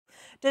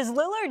Does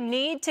Lillard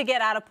need to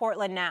get out of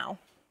Portland now?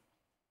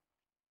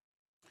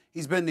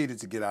 He's been needed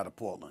to get out of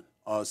Portland.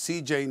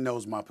 CJ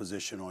knows my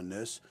position on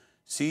this.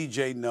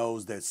 CJ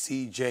knows that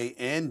CJ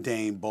and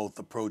Dame both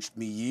approached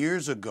me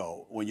years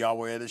ago when y'all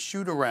were at a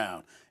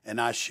shoot-around,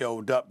 and I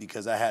showed up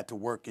because I had to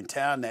work in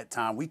town that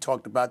time. We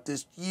talked about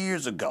this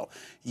years ago.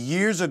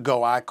 Years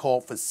ago, I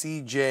called for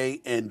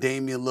CJ and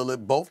Damian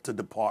Lillard both to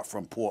depart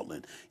from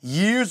Portland.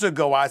 Years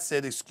ago, I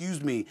said,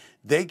 excuse me,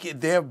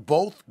 they're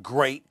both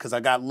great because I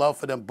got love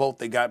for them both.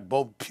 They got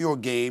both pure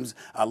games.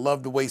 I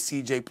love the way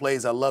CJ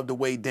plays. I love the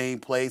way Dame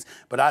plays.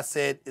 But I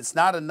said, it's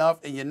not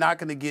enough, and you're not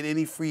going to get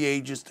any free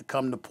agents to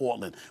come to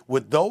Portland.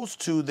 With those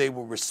two, they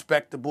were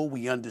respectable.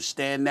 We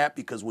understand that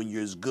because when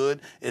you're as good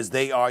as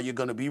they are, you're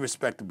going to be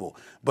respectable.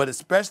 But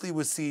especially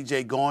with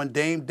CJ gone,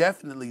 Dame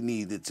definitely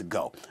needed to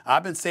go.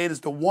 I've been saying it's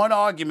the one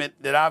argument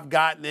that I've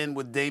gotten in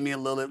with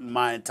Damian Lillard in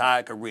my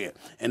entire career.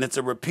 And it's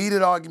a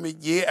repeated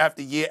argument year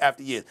after year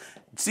after year.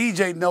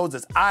 CJ knows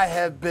this. I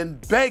have been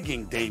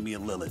begging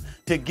Damian Lillard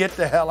to get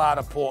the hell out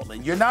of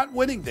Portland. You're not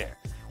winning there.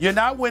 You're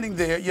not winning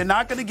there. You're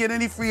not going to get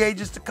any free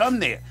agents to come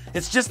there.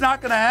 It's just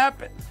not going to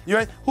happen.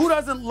 Who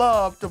doesn't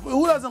love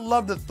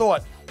the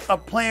thought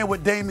of playing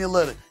with Damian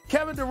Lillard?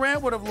 Kevin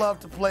Durant would have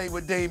loved to play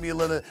with Damian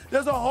Lillard.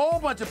 There's a whole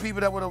bunch of people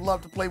that would have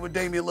loved to play with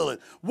Damian Lillard.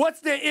 What's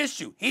their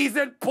issue? He's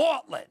in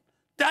Portland.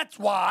 That's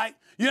why.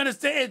 You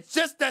understand? It's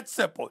just that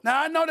simple. Now,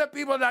 I know that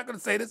people are not going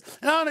to say this,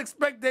 and I don't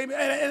expect Damian,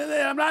 and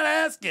I'm not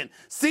asking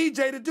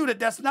CJ to do that.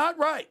 That's not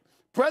right.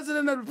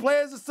 President of the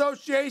Players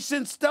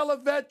Association, stellar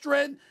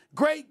veteran,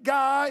 great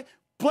guy,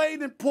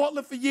 played in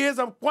Portland for years.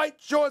 I'm quite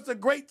sure it's a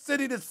great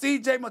city to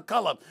CJ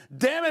McCollum.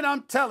 Damn it,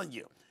 I'm telling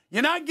you.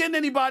 You're not getting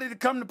anybody to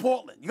come to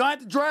Portland. You're going to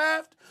have to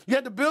draft. You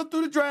have to build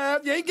through the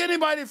draft. You ain't getting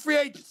anybody in free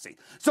agency.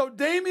 So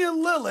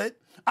Damian Lillard,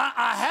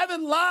 I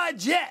haven't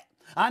lied yet.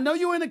 I know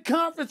you were in the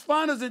conference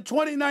finals in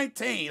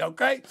 2019,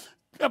 okay?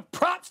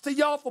 Props to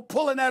y'all for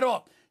pulling that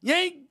off. You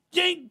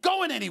ain't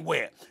going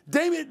anywhere.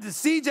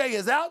 CJ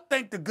is out,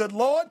 thank the good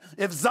Lord.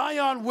 If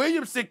Zion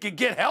Williamson could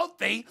get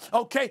healthy,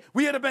 okay,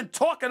 we would have been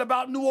talking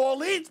about New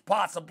Orleans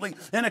possibly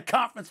in the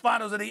conference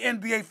finals or the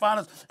NBA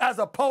finals as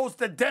opposed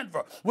to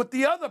Denver with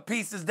the other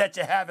pieces that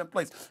you have in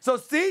place. So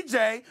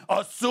CJ,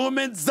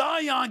 assuming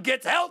Zion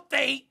gets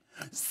healthy,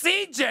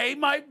 CJ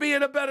might be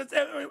in a better,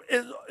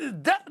 is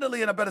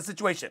definitely in a better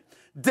situation.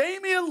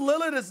 Damian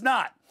Lillard is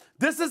not.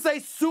 This is a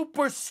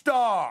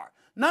superstar.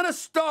 Not a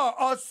star,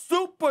 a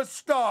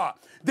superstar.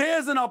 There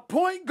isn't a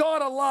point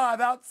guard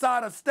alive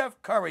outside of Steph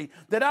Curry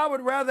that I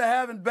would rather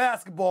have in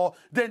basketball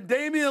than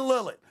Damian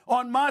Lillard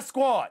on my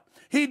squad.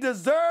 He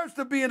deserves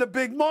to be in a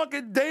big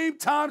market. Dame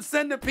time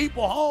sending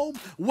people home,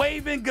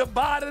 waving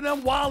goodbye to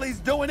them while he's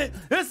doing it.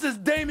 This is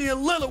Damian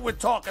Lillard we're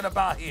talking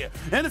about here.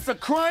 And it's a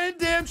crying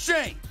damn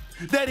shame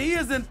that he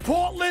is in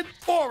Portland,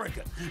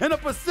 Oregon, in the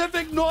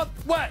Pacific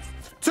Northwest,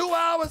 2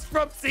 hours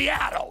from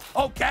Seattle,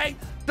 okay?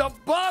 The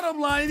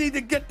bottom line, he need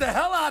to get the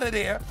hell out of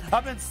there.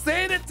 I've been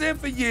saying it to him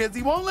for years.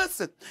 He won't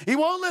listen. He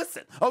won't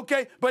listen,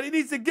 okay? But he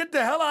needs to get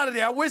the hell out of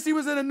there. I wish he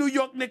was in a New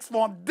York Knicks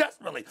form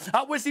desperately.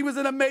 I wish he was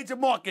in a major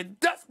market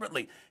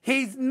desperately.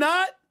 He's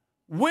not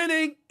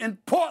winning in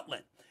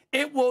Portland.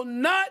 It will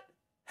not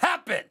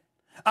happen.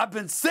 I've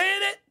been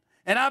saying it,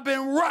 and I've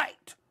been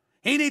right.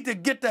 He needs to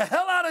get the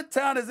hell out of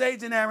town, his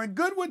agent Aaron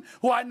Goodwin,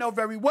 who I know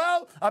very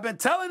well. I've been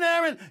telling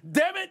Aaron,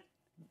 damn it,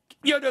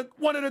 you're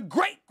one of the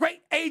great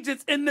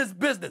agents in this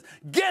business.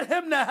 Get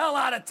him the hell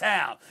out of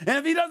town. And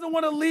if he doesn't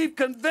want to leave,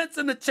 convince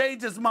him to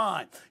change his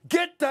mind.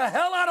 Get the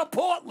hell out of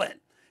Portland.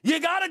 You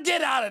got to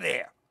get out of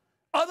there.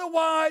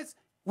 Otherwise,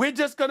 we're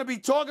just going to be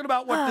talking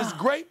about what this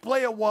great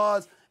player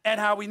was and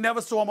how we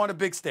never saw him on a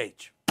big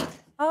stage.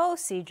 Oh,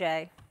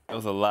 CJ.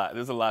 There's a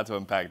lot to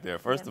unpack there.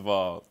 First of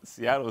all,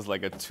 Seattle is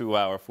like a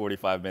 2-hour,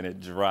 45-minute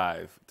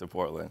drive to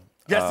Portland.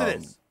 Yes,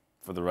 it is.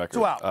 For the record.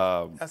 2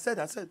 hours. I said.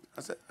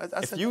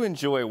 If you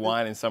enjoy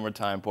wine in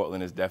summertime,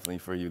 Portland is definitely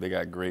for you. They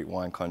got great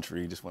wine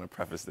country. Just want to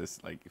preface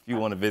this. Like, if you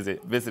want to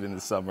visit in the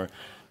summer,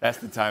 that's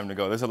the time to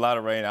go. There's a lot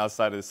of rain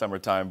outside of the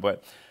summertime.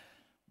 But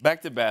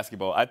back to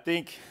basketball. I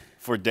think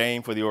for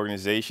Dame, for the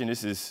organization,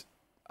 this is,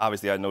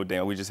 obviously I know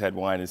Dame. We just had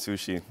wine and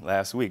sushi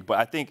last week. But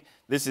I think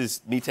this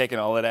is me taking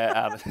all of that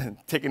out,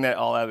 taking that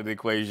all out of the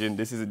equation.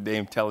 This is a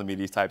Dame telling me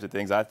these types of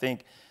things. I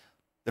think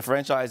the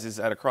franchise is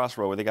at a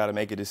crossroad where they got to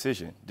make a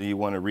decision. Do you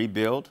want to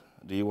rebuild?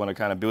 Do you want to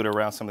kind of build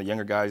around some of the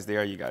younger guys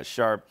there? You got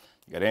Sharp,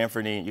 you got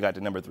Anthony, you got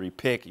the #3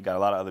 pick, you got a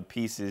lot of other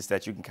pieces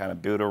that you can kind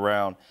of build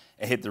around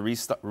and hit the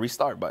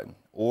restart button.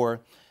 Or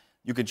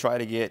you could try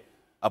to get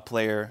a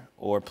player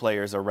or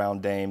players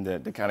around Dame to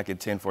kind of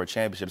contend for a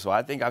championship. So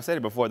I think I've said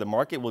it before, the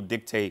market will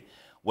dictate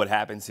what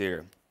happens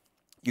here.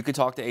 You could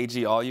talk to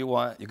AG all you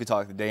want. You could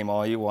talk to Dame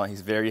all you want.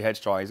 He's very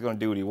headstrong. He's going to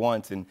do what he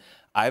wants. And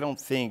I don't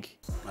think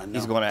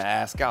he's going to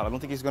ask out. I don't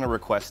think he's going to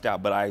request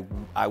out. But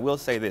I will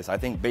say this. I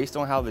think based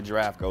on how the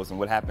draft goes and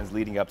what happens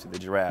leading up to the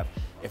draft,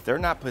 if they're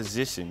not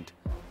positioned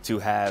to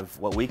have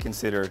what we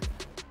consider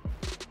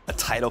a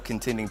title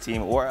contending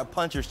team or a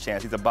puncher's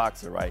chance, he's a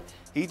boxer, right?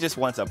 He just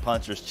wants a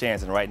puncher's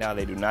chance. And right now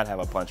they do not have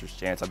a puncher's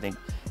chance. I think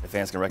the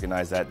fans can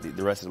recognize that,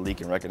 the rest of the league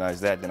can recognize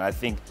that, then I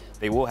think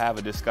they will have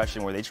a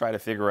discussion where they try to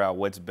figure out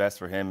what's best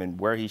for him and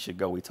where he should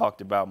go. We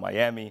talked about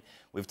Miami.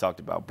 We've talked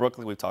about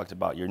Brooklyn. We've talked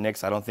about your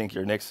Knicks. I don't think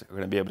your Knicks are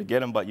going to be able to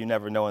get him, but you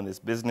never know in this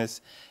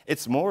business.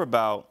 It's more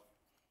about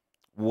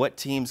what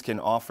teams can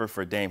offer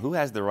for Dame. Who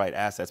has the right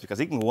assets? Because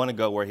he can want to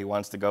go where he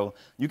wants to go.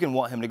 You can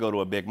want him to go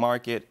to a big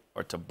market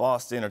or to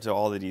Boston or to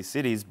all of these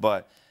cities,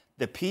 but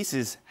the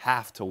pieces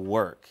have to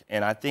work.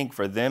 And I think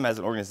for them as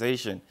an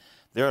organization,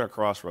 they're at a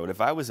crossroad.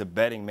 If I was a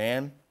betting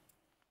man,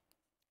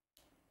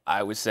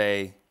 I would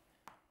say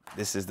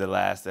this is the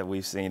last that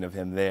we've seen of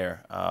him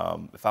there.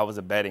 If I was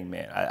a betting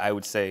man, I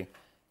would say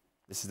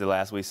this is the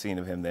last we've seen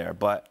of him there.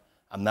 But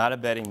I'm not a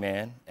betting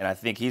man, and I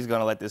think he's going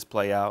to let this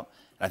play out.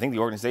 I think the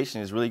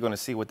organization is really going to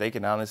see what they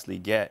can honestly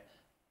get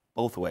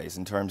both ways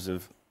in terms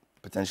of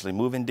potentially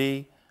moving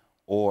D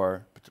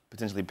or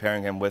potentially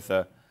pairing him with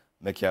a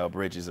Mikal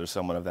Bridges or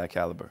someone of that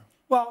caliber.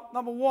 Well,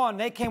 number one,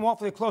 they came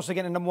awfully close to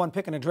getting the #1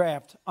 pick in the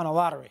draft on a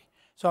lottery.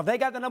 So if they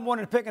got the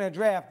 #1 pick in the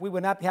draft, we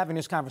would not be having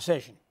this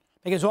conversation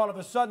because all of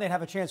a sudden they'd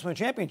have a chance to win a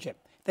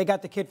championship. They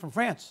got the kid from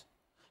France.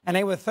 And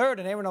they were third,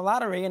 and they were in the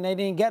lottery, and they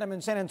didn't get him,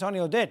 and San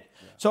Antonio did.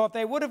 Yeah. So if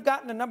they would have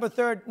gotten the number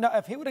 3,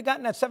 if he would have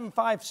gotten that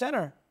 7'5"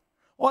 center,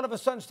 all of a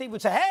sudden Steve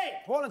would say, hey,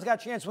 Portland's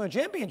got a chance to win a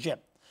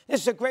championship.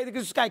 This is a great,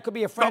 this guy could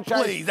be a franchise.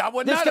 No, please, I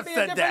would not have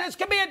said that. This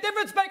could be a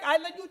difference maker. I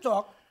let you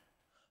talk.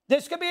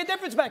 This could be a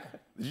difference maker.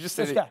 Did you just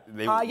say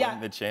they would win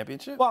the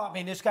championship? Well, I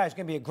mean, this guy's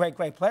going to be a great,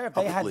 great player. If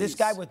they had this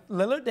guy with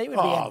Lillard, they would be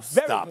a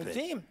very good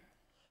team.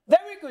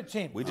 Very good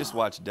team. We just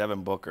watched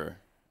Devin Booker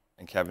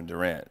and Kevin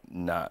Durant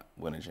not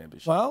win a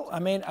championship. Well, I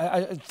mean,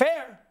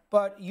 fair,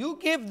 but you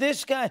give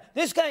this guy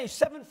is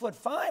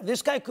 7'5".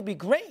 This guy could be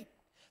great.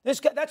 This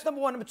guy, that's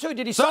number one. Number two,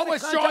 did he sign a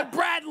contract? So was Sean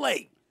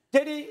Bradley.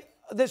 Did he?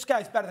 This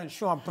guy's better than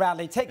Sean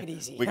Bradley. Take it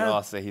easy. We can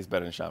all say he's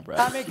better than Sean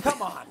Bradley. I mean,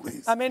 come on.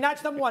 I mean,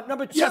 that's number one.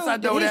 Number two, yes, I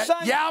know that.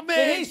 Yeah,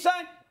 man.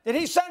 Did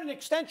he sign an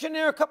extension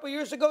there a couple of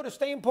years ago to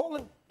stay in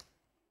Portland?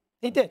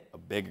 He did. A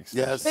big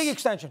extension. Yes. Big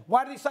extension.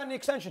 Why did he sign the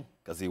extension?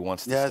 Because he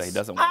wants to stay. He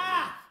doesn't want to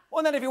leave.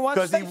 Well, then if he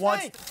wants to stay,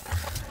 stay.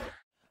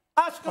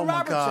 Oscar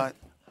Robertson. God.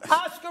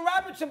 Oscar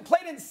Robertson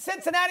played in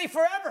Cincinnati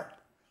forever.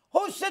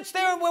 Who sits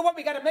there and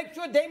we got to make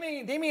sure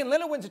Damian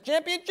Lillard wins a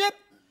championship?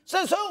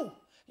 Says who?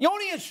 You're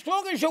only as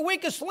strong as your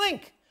weakest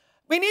link.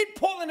 We need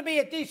Portland to be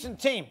a decent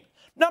team.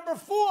 Number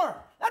 4,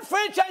 that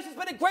franchise has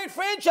been a great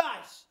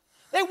franchise.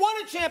 They won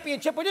a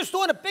championship. We're just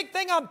doing a big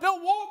thing on Bill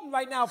Walton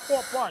right now,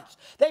 4 parts.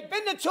 They've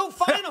been to 2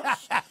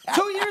 finals.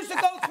 2 years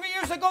ago, 3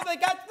 years ago, they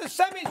got to the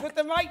semis with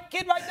the right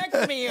kid right next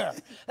to me here.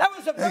 That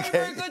was a very,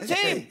 very good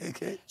team.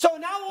 Okay. So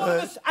now all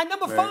of us, and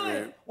number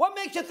 5, what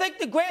makes you think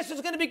the grass is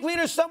going to be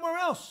greener somewhere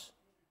else?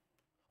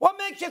 What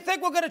makes you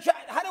think we're going to try?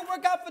 How did it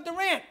work out for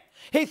Durant?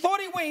 He thought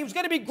he was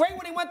going to be great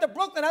when he went to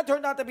Brooklyn. That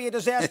turned out to be a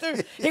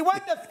disaster. He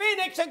went to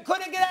Phoenix and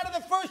couldn't get out of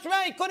the first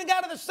round. He couldn't get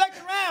out of the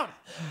second round.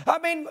 I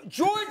mean,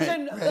 George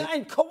and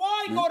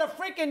Kawhi go to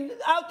freaking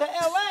out to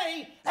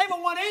L.A. They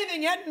haven't won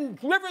anything yet, and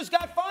Rivers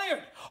got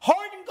fired.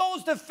 Harden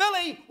goes to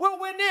Philly. We'll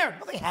win there.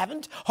 No, they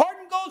haven't.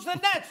 Harden goes to the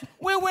Nets.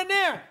 We'll win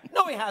there.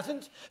 No, he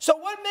hasn't. So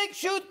what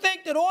makes you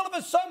think that all of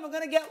a sudden we're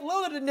going to get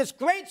Lillard in this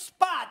great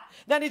spot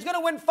that he's going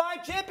to win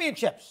 5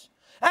 championships?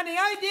 And the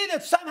idea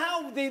that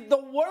somehow the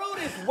world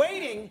is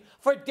waiting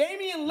for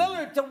Damian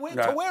Lillard to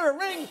wear a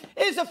ring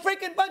is a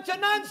freaking bunch of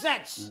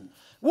nonsense.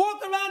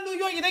 Walk around New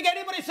York, you think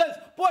anybody says,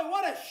 boy,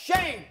 what a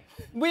shame.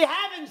 We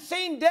haven't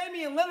seen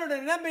Damian Lillard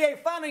in an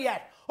NBA final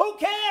yet. Who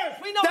cares?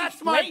 We know that's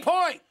he's great. That's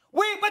my point.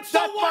 But so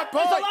that's what? My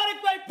point. There's a lot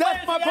of great players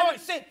that's my point.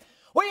 Seen.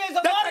 There's a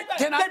lot of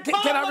can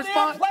I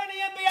respond?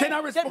 Can I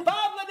respond? Did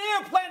Bob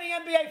Lanier play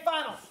in the NBA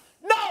Finals?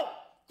 No.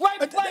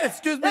 Great players.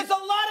 Excuse me. There's a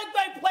lot of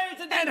great players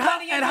in the NBA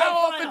Finals. And how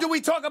often do we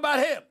talk about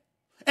him?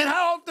 And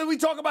how often do we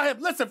talk about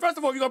him? Listen, first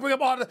of all, you're going to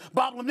bring up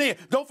Bob Lanier.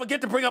 Don't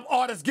forget to bring up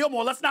Artis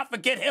Gilmore. Let's not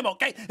forget him,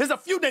 okay? There's a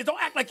few names.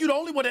 Don't act like you're the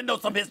only one that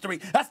knows some history.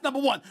 That's number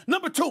 1.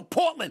 Number 2,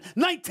 Portland,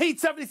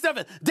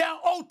 1977, down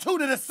 0-2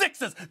 to the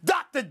Sixers.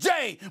 Dr.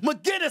 J,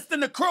 McGinnis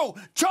and the crew,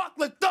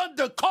 Chocolate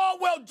Thunder,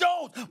 Caldwell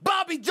Jones,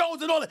 Bobby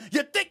Jones and all that.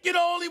 You think you're the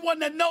only one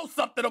that knows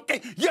something, okay?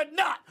 You're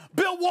not.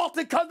 Bill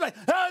Walton comes back,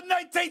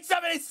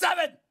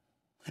 1977.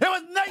 It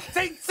was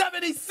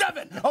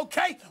 1977,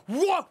 okay?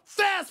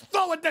 Fast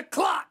forward the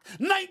clock.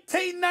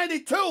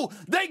 1992,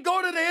 they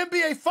go to the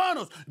NBA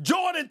Finals.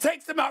 Jordan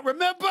takes them out.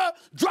 Remember?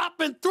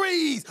 Dropping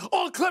threes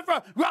on Cliff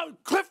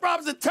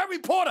Robinson, Terry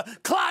Porter,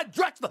 Clyde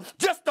Drexler.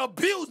 Just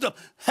abused them.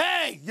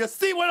 Hey, you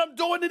see what I'm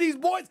doing to these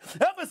boys?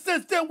 Ever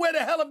since then, where the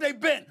hell have they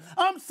been?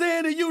 I'm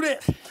saying to you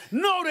this.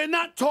 No, they're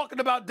not talking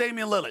about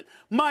Damian Lillard.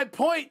 My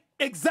point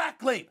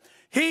exactly.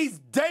 He's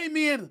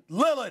Damian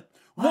Lillard,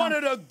 One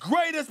of the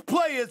greatest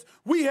players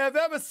we have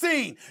ever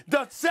seen.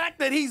 The fact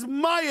that he's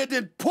mired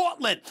in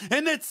Portland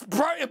and it's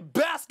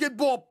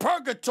basketball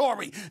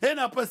purgatory in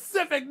the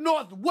Pacific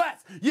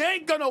Northwest. You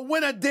ain't going to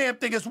win a damn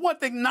thing. It's one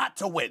thing not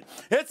to win.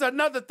 It's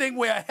another thing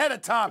where ahead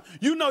of time,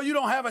 you know you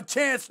don't have a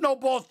chance,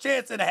 snowball's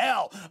chance in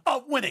hell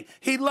of winning.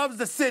 He loves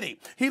the city.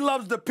 He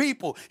loves the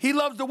people. He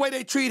loves the way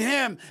they treat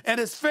him and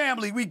his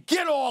family. We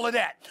get all of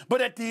that.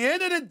 But at the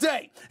end of the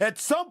day, at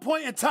some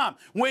point in time,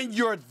 when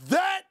you're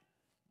that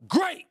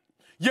great,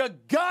 you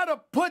got to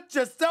put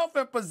yourself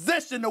in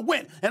position to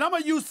win. And I'm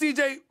going to use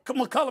C.J.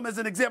 McCollum as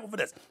an example for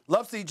this.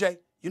 Love C.J.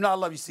 You know I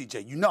love you,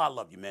 C.J. You know I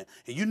love you, man.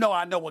 And you know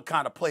I know what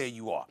kind of player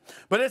you are.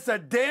 But it's a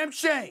damn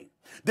shame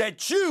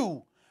that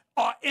you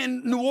are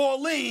in New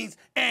Orleans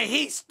and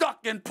he's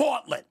stuck in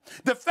Portland.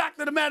 The fact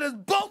of the matter is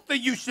both of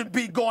you should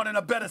be going in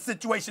a better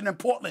situation in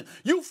Portland.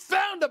 You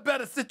found a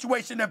better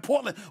situation in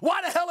Portland.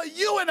 Why the hell are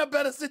you in a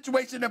better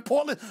situation in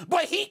Portland,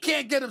 but he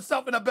can't get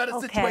himself in a better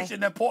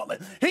situation in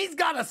Portland? He's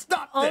got to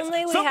stop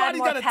this.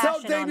 Somebody's got to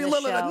tell Damian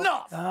Lillard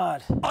enough.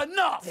 God.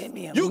 Enough.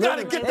 Damian you got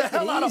to Lillard, get the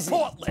hell out of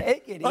Portland.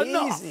 Take it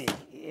enough. easy.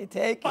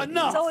 Take it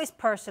Enough. It's always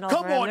personal.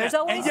 Come on, There's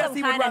always and yes, some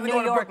he would kind of rather New go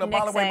to York Brooklyn.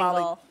 By the way, Knicks Molly.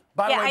 angle.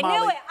 By the Yeah, way, I Molly.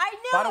 knew it. I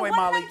knew By the way, it. What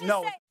Molly. did I just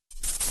No.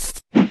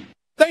 say?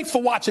 Thanks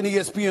for watching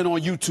ESPN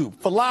on YouTube.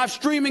 For live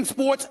streaming,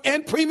 sports,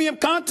 and premium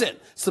content,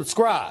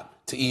 subscribe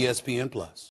to ESPN+.